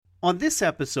On this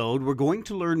episode, we're going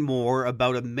to learn more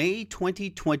about a May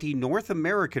 2020 North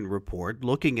American report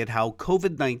looking at how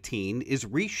COVID-19 is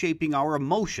reshaping our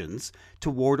emotions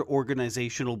toward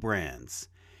organizational brands.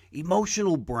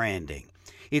 Emotional branding.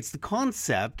 It's the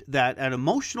concept that an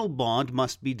emotional bond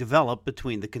must be developed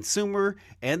between the consumer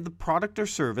and the product or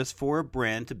service for a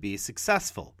brand to be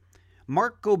successful.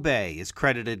 Mark Gobet is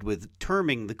credited with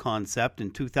terming the concept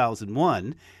in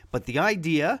 2001, but the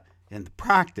idea and the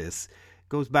practice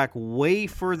goes back way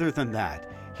further than that.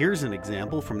 Here's an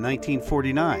example from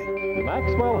 1949.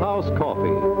 Maxwell House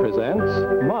Coffee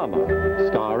presents Mama,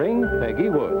 starring Peggy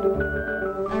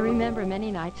Wood. I remember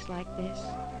many nights like this.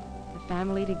 The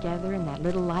family together in that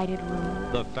little lighted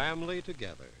room. The family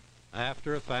together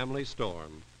after a family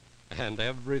storm, and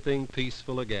everything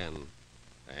peaceful again.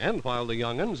 And while the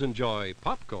young'uns enjoy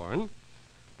popcorn,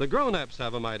 the grown-ups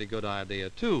have a mighty good idea,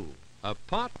 too. A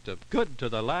pot of good to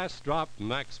the last drop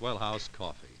Maxwell House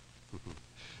coffee.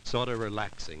 Sort of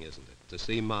relaxing, isn't it, to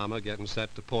see Mama getting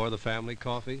set to pour the family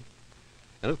coffee?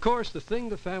 And of course, the thing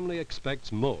the family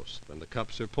expects most when the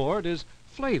cups are poured is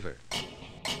flavor.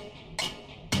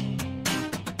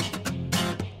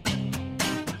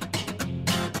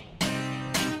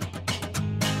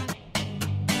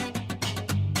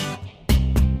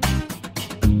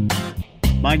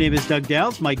 My name is Doug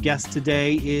Downs. My guest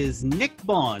today is Nick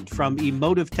Bond from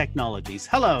Emotive Technologies.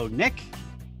 Hello, Nick.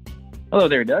 Hello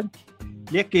there, Doug.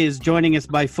 Nick is joining us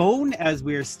by phone as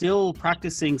we're still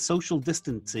practicing social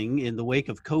distancing in the wake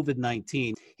of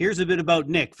COVID-19. Here's a bit about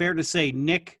Nick. Fair to say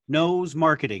Nick knows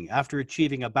marketing. After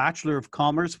achieving a Bachelor of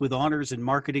Commerce with honors in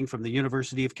marketing from the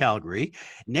University of Calgary,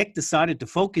 Nick decided to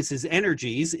focus his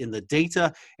energies in the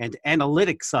data and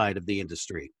analytics side of the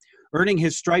industry. Earning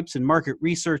his stripes in market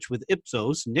research with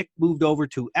Ipsos, Nick moved over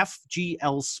to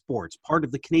FGL Sports, part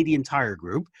of the Canadian Tire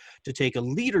Group, to take a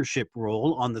leadership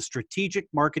role on the strategic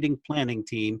marketing planning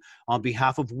team on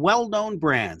behalf of well-known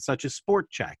brands such as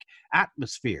SportCheck,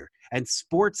 Atmosphere, and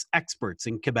Sports Experts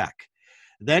in Quebec.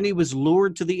 Then he was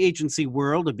lured to the agency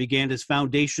world and began his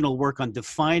foundational work on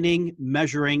defining,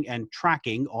 measuring, and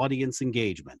tracking audience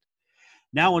engagement.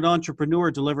 Now an entrepreneur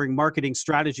delivering marketing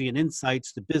strategy and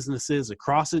insights to businesses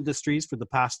across industries for the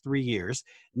past 3 years,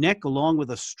 Nick, along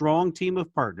with a strong team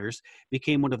of partners,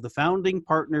 became one of the founding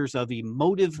partners of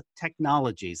Emotive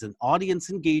Technologies, an audience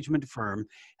engagement firm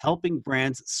helping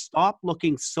brands stop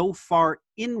looking so far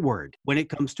inward when it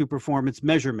comes to performance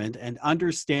measurement and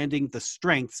understanding the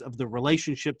strengths of the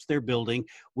relationships they're building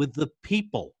with the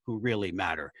people who really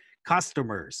matter: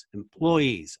 customers,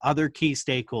 employees, other key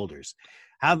stakeholders.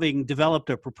 Having developed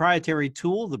a proprietary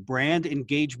tool, the Brand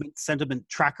Engagement Sentiment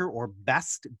Tracker, or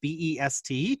BEST,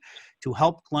 B-E-S-T, to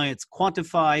help clients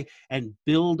quantify and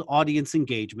build audience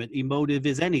engagement, Emotive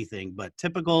is anything but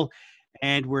typical,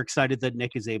 and we're excited that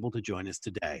Nick is able to join us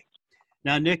today.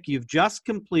 Now, Nick, you've just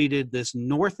completed this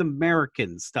North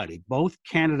American study, both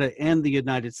Canada and the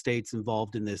United States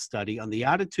involved in this study, on the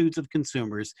attitudes of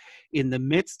consumers in the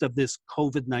midst of this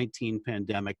COVID-19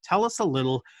 pandemic. Tell us a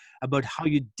little about how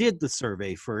you did the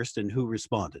survey first and who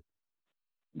responded.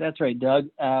 That's right, Doug.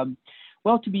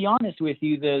 Well, to be honest with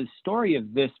you, the story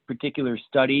of this particular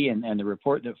study and the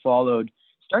report that followed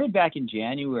started back in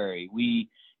January. We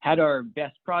had our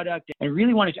best product and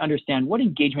really wanted to understand what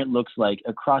engagement looks like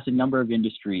across a number of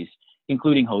industries,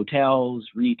 including hotels,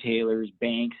 retailers,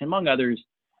 banks, among others,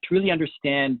 to really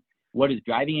understand what is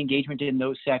driving engagement in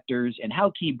those sectors and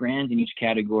how key brands in each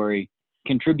category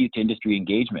contribute to industry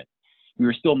engagement. We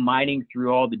were still mining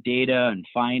through all the data and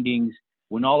findings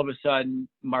when all of a sudden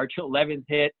March 11th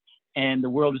hit and the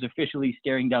world was officially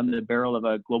staring down the barrel of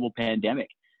a global pandemic.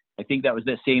 I think that was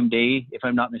that same day, if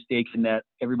I'm not mistaken, that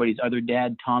everybody's other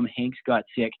dad, Tom Hanks, got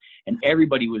sick, and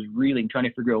everybody was reeling, trying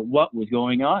to figure out what was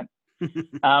going on.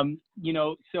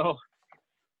 So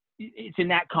it's in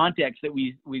that context that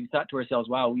we thought to ourselves,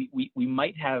 wow, we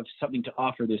might have something to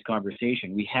offer this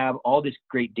conversation. We have all this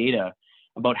great data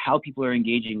about how people are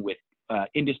engaging with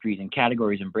industries and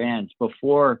categories and brands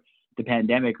before the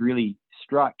pandemic really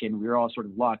struck and we were all sort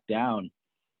of locked down.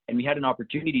 And we had an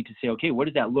opportunity to say, okay, what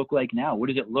does that look like now? What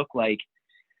does it look like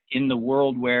in the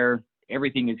world where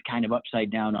everything is kind of upside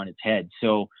down on its head?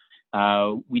 So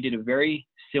we did a very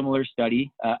similar study,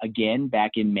 again,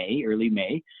 back in May, early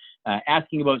May,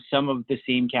 asking about some of the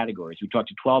same categories. We talked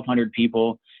to 1,200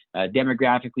 people,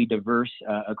 demographically diverse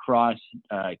across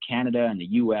Canada and the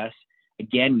US.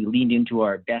 Again, we leaned into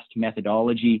our best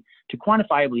methodology to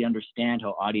quantifiably understand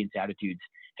how audience attitudes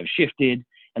have shifted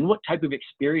and what type of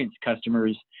experience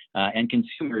customers and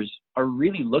consumers are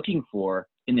really looking for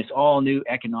in this all new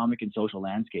economic and social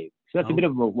landscape. So that's a bit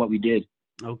of what we did.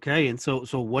 Okay. And so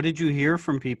what did you hear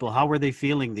from people? How were they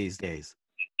feeling these days?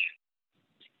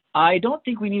 I don't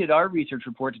think we needed our research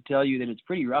report to tell you that it's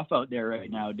pretty rough out there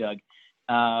right now, Doug.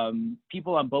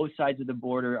 People on both sides of the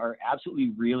border are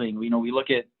absolutely reeling. We look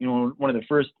at, one of the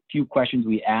first few questions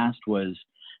we asked was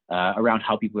around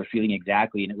how people are feeling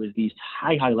exactly. And it was these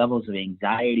high levels of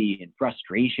anxiety and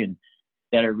frustration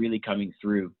that are really coming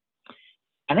through.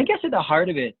 And I guess at the heart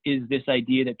of it is this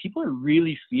idea that people are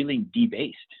really feeling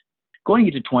debased. Going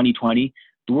into 2020,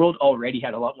 the world already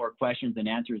had a lot more questions than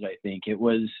answers, I think. It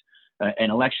was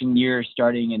an election year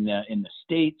starting in the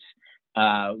States.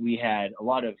 We had a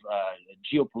lot of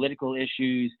geopolitical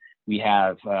issues. We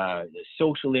have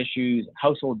social issues,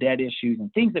 household debt issues,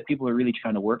 and things that people are really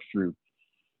trying to work through.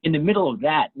 In the middle of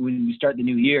that, when we start the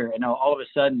new year, and now all of a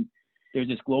sudden there's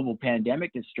this global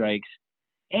pandemic that strikes,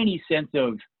 any sense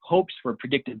of hopes for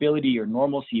predictability or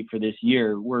normalcy for this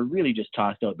year were really just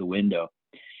tossed out the window.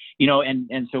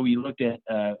 And so we looked at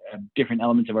different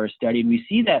elements of our study, and we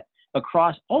see that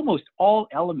across almost all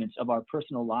elements of our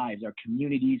personal lives, our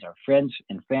communities, our friends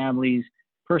and families,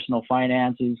 personal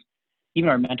finances, even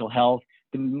our mental health,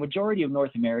 the majority of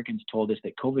North Americans told us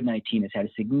that COVID-19 has had a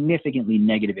significantly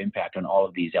negative impact on all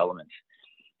of these elements.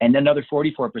 And another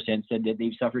 44% said that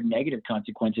they've suffered negative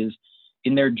consequences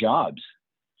in their jobs.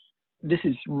 This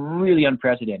is really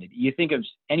unprecedented. You think of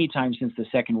any time since the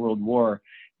Second World War,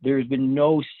 there's been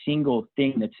no single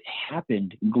thing that's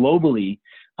happened globally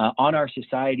on our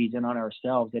societies and on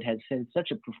ourselves that has had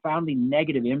such a profoundly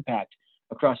negative impact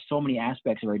across so many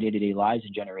aspects of our day-to-day lives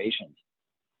and generations.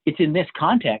 It's in this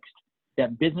context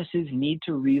that businesses need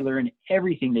to relearn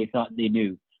everything they thought they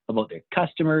knew about their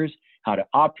customers, how to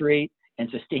operate and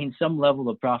sustain some level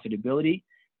of profitability.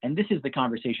 And this is the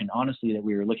conversation, honestly, that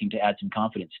we were looking to add some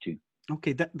confidence to.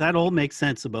 Okay, that all makes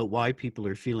sense about why people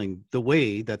are feeling the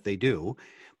way that they do.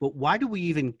 But why do we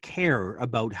even care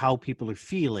about how people are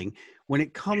feeling when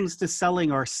it comes to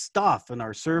selling our stuff and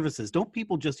our services? Don't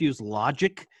people just use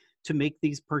logic to make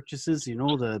these purchases,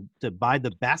 to buy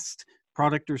the best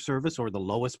product or service or the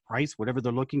lowest price, whatever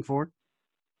they're looking for?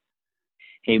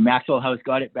 Hey, Maxwell House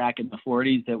got it back in the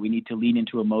 40s that we need to lean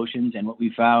into emotions. And what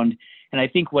we found, and I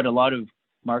think what a lot of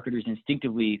marketers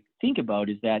instinctively think about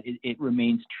is that it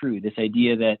remains true. This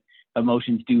idea that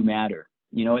emotions do matter.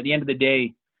 At the end of the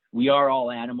day, we are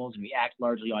all animals and we act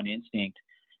largely on instinct.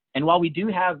 And while we do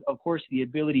have, of course, the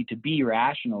ability to be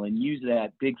rational and use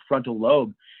that big frontal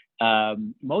lobe,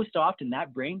 most often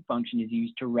that brain function is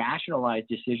used to rationalize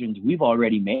decisions we've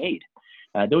already made.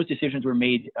 Those decisions were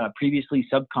made previously,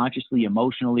 subconsciously,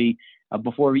 emotionally,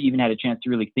 before we even had a chance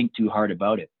to really think too hard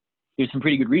about it. There's some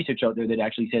pretty good research out there that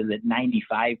actually says that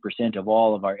 95% of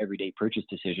all of our everyday purchase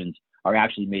decisions are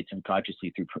actually made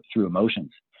subconsciously through emotions.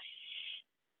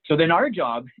 So then our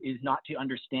job is not to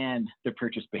understand the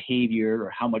purchase behavior or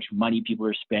how much money people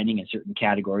are spending in certain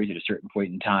categories at a certain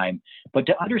point in time, but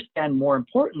to understand, more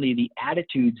importantly, the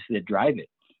attitudes that drive it.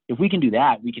 If we can do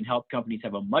that, we can help companies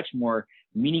have a much more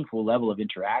meaningful level of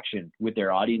interaction with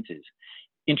their audiences,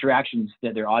 interactions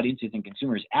that their audiences and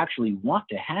consumers actually want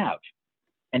to have,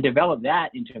 and develop that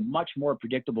into much more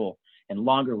predictable and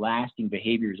longer lasting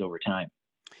behaviors over time.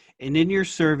 And in your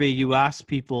survey, you asked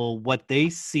people what they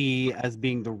see as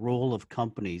being the role of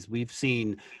companies. We've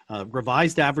seen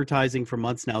revised advertising for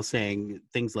months now saying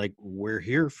things like, "We're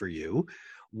here for you."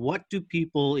 What do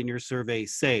people in your survey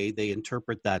say they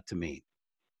interpret that to mean?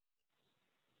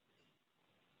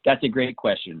 That's a great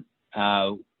question.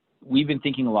 We've been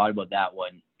thinking a lot about that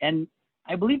one. And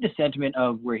I believe the sentiment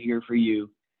of "we're here for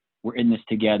you," "we're in this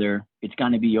together," "it's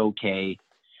going to be okay,"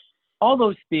 all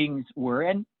those things were,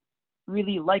 and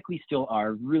really likely still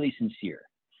are, really sincere.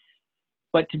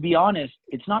 But to be honest,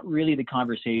 it's not really the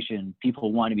conversation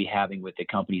people want to be having with the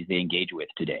companies they engage with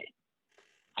today.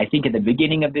 I think at the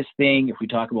beginning of this thing, if we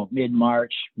talk about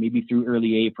mid-March, maybe through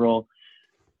early April,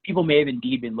 people may have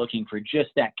indeed been looking for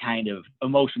just that kind of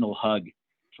emotional hug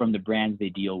from the brands they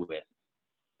deal with.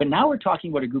 But now we're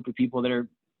talking about a group of people that are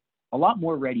a lot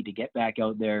more ready to get back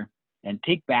out there and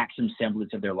take back some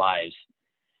semblance of their lives.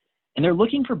 And they're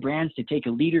looking for brands to take a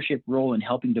leadership role in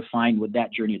helping define what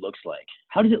that journey looks like.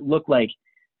 How does it look like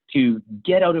to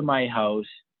get out of my house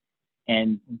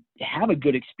and have a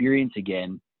good experience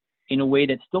again in a way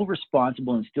that's still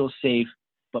responsible and still safe,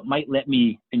 but might let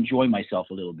me enjoy myself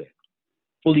a little bit?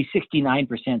 Fully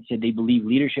 69% said they believe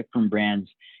leadership from brands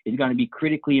is going to be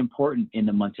critically important in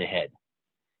the months ahead.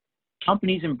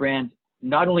 Companies and brands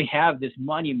not only have this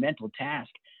monumental task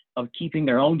of keeping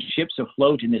their own ships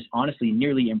afloat in this honestly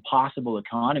nearly impossible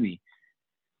economy,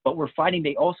 but we're finding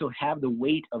they also have the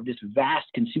weight of this vast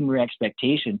consumer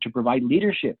expectation to provide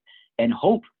leadership and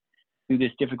hope through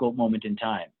this difficult moment in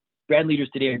time. Brand leaders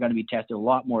today are going to be tested a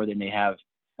lot more than they have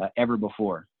ever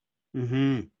before.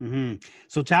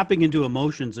 So tapping into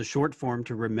emotions, a short form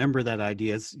to remember that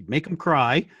idea is make them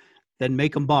cry, then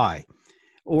make them buy,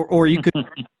 or you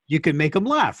can make them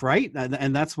laugh, right?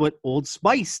 And that's what Old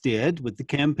Spice did with the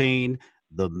campaign,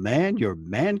 "The Man Your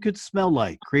Man Could Smell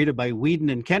Like," created by Whedon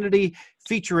and Kennedy,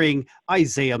 featuring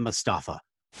Isaiah Mustafa.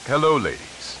 Hello,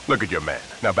 ladies. Look at your man.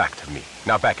 Now back to me.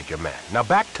 Now back at your man. Now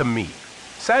back to me.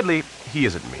 Sadly, he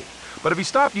isn't me. But if he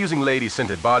stopped using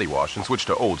lady-scented body wash and switched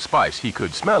to Old Spice, he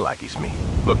could smell like he's me.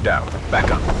 Look down. Back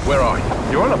up. Where are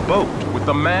you? You're on a boat with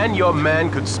the man your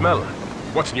man could smell like.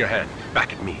 What's in your hand?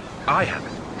 Back at me. I have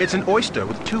it. It's an oyster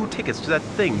with 2 tickets to that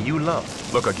thing you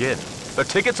love. Look again. The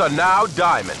tickets are now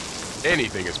diamonds.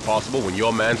 Anything is possible when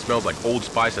your man smells like Old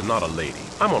Spice and not a lady.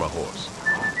 I'm on a horse.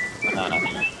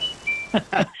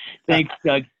 Thanks,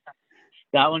 Doug.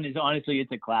 That one is honestly,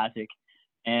 it's a classic.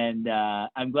 And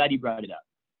I'm glad you brought it up.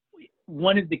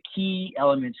 One of the key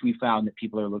elements we found that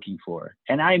people are looking for,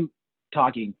 and I'm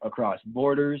talking across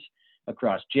borders,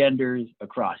 across genders,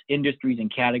 across industries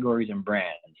and categories and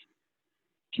brands,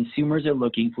 consumers are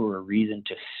looking for a reason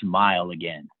to smile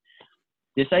again.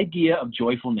 This idea of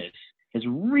joyfulness has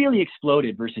really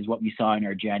exploded versus what we saw in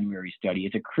our January study.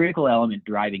 It's a critical element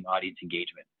driving audience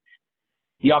engagement.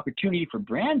 The opportunity for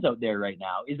brands out there right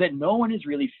now is that no one is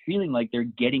really feeling like they're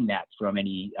getting that from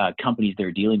any companies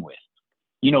they're dealing with.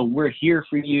 We're here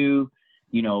for you.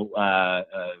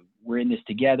 We're in this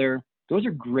together. Those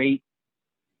are great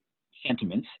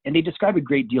sentiments, and they describe a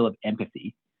great deal of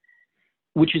empathy,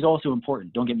 which is also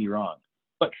important. Don't get me wrong.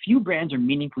 But few brands are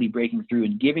meaningfully breaking through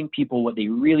and giving people what they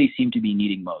really seem to be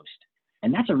needing most.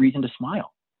 And that's a reason to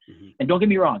smile. And don't get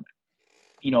me wrong.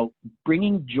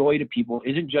 Bringing joy to people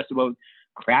isn't just about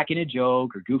cracking a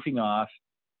joke or goofing off.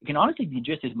 It can honestly be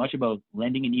just as much about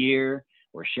lending an ear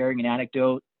or sharing an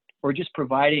anecdote, or just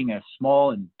providing a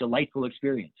small and delightful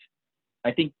experience.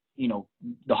 I think,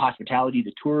 the hospitality,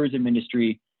 the tourism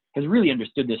industry has really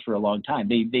understood this for a long time.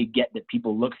 They get that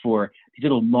people look for these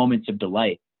little moments of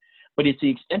delight, but it's the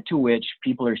extent to which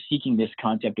people are seeking this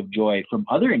concept of joy from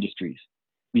other industries.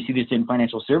 We see this in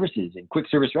financial services and quick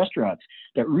service restaurants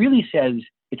that really says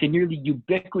it's a nearly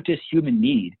ubiquitous human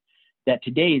need that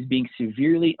today is being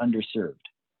severely underserved.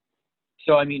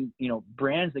 So,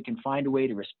 brands that can find a way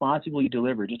to responsibly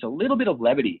deliver just a little bit of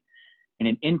levity in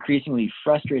an increasingly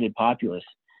frustrated populace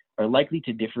are likely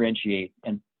to differentiate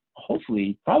and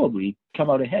hopefully, probably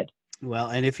come out ahead. Well,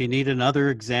 and if you need another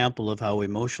example of how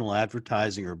emotional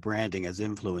advertising or branding has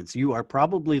influence, you are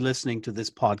probably listening to this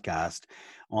podcast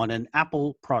on an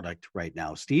Apple product right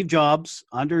now. Steve Jobs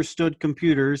understood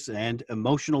computers and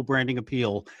emotional branding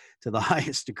appeal to the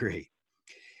highest degree.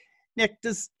 Nick,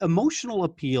 does emotional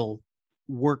appeal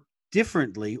work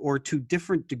differently or to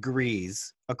different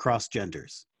degrees across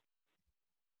genders?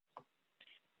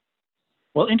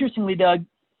 Well, interestingly, Doug,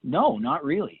 no, not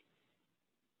really.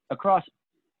 Across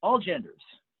all genders,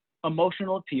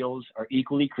 emotional appeals are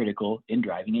equally critical in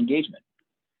driving engagement.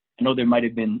 I know there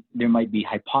might be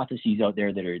hypotheses out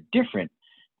there that are different,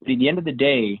 but at the end of the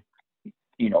day,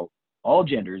 all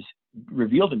genders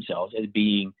reveal themselves as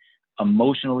being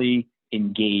emotionally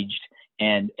engaged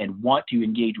and want to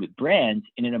engage with brands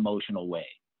in an emotional way.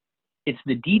 It's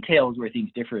the details where things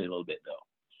differ a little bit,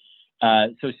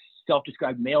 though. So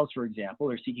self-described males, for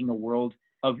example, are seeking a world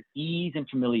of ease and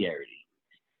familiarity.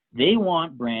 They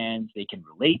want brands they can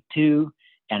relate to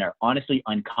and are honestly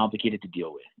uncomplicated to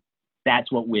deal with.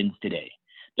 That's what wins today.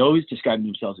 Those describing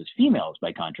themselves as females,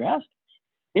 by contrast,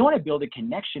 they want to build a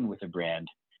connection with a brand,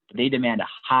 but they demand a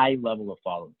high level of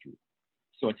follow-through.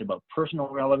 So it's about personal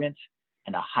relevance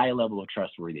and a high level of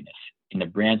trustworthiness in the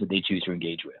brands that they choose to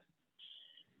engage with.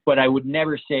 But I would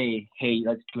never say, hey,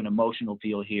 let's do an emotional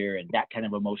appeal here and that kind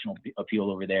of emotional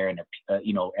appeal over there. And,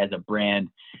 as a brand,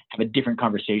 have a different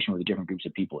conversation with different groups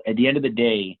of people. At the end of the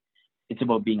day, it's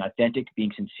about being authentic,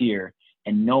 being sincere,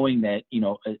 and knowing that,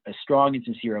 a strong and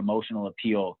sincere emotional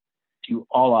appeal to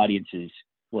all audiences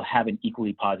will have an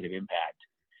equally positive impact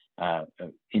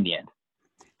in the end.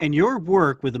 And your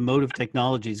work with Emotive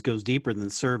Technologies goes deeper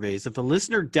than surveys. If a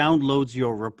listener downloads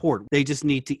your report, they just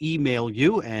need to email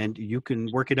you and you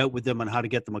can work it out with them on how to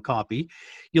get them a copy.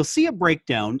 You'll see a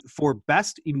breakdown for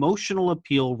best emotional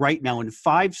appeal right now in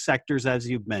 5 sectors, as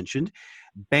you've mentioned: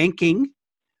 banking,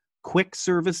 quick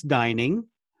service dining,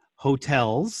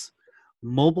 hotels,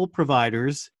 mobile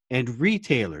providers, and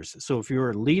retailers. So if you're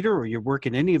a leader or you work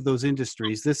in any of those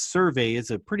industries, this survey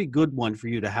is a pretty good one for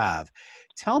you to have.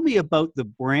 Tell me about the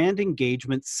brand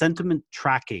engagement sentiment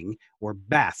tracking, or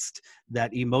BEST,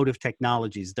 that Emotive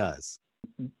Technologies does.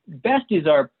 BEST is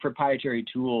our proprietary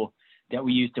tool that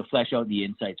we use to flesh out the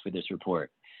insights for this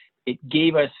report. it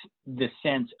gave us the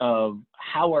sense of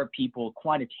how are people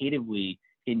quantitatively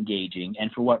engaging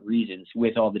and for what reasons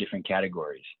with all the different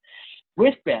categories.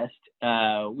 With BEST,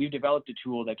 we've developed a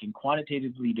tool that can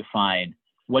quantitatively define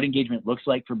what engagement looks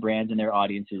like for brands and their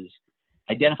audiences,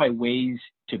 identify ways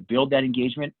to build that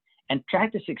engagement, and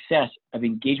track the success of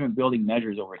engagement building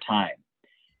measures over time.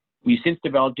 We've since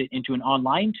developed it into an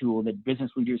online tool that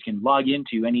business leaders can log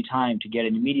into anytime to get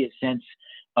an immediate sense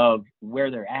of where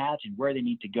they're at and where they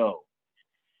need to go.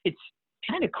 It's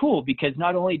kind of cool because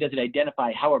not only does it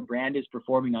identify how a brand is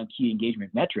performing on key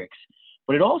engagement metrics,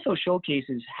 but it also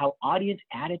showcases how audience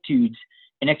attitudes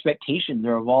and expectations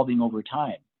are evolving over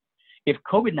time. If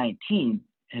COVID-19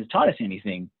 has taught us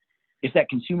anything, it's that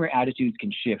consumer attitudes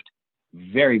can shift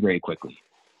very, very quickly.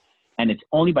 And it's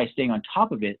only by staying on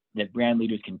top of it that brand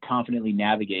leaders can confidently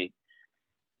navigate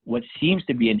what seems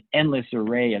to be an endless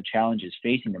array of challenges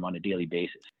facing them on a daily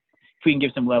basis. If we can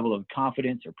give some level of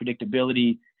confidence or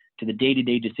predictability to the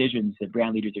day-to-day decisions that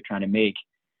brand leaders are trying to make,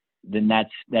 then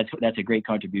that's a great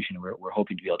contribution, and we're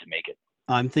hoping to be able to make it.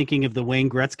 I'm thinking of the Wayne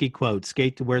Gretzky quote,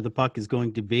 skate to where the puck is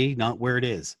going to be, not where it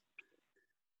is.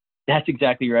 That's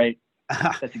exactly right.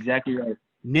 That's exactly right.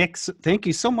 Nick, thank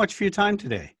you so much for your time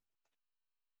today.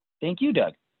 Thank you,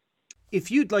 Doug.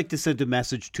 If you'd like to send a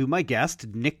message to my guest,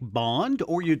 Nick Bond,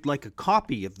 or you'd like a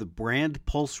copy of the Brand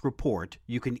Pulse Report,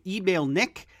 you can email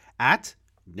Nick at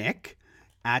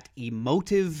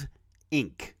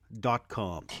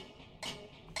emotiveinc.com.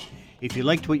 If you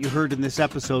liked what you heard in this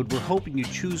episode, we're hoping you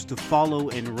choose to follow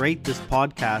and rate this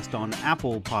podcast on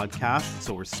Apple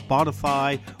Podcasts or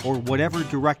Spotify or whatever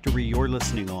directory you're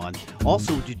listening on.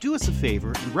 Also, would you do us a favor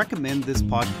and recommend this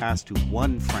podcast to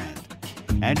one friend?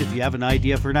 And if you have an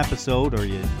idea for an episode or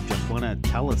you just want to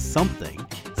tell us something,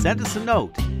 send us a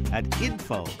note at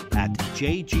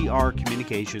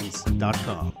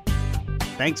info@jgrcommunications.com.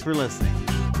 Thanks for listening.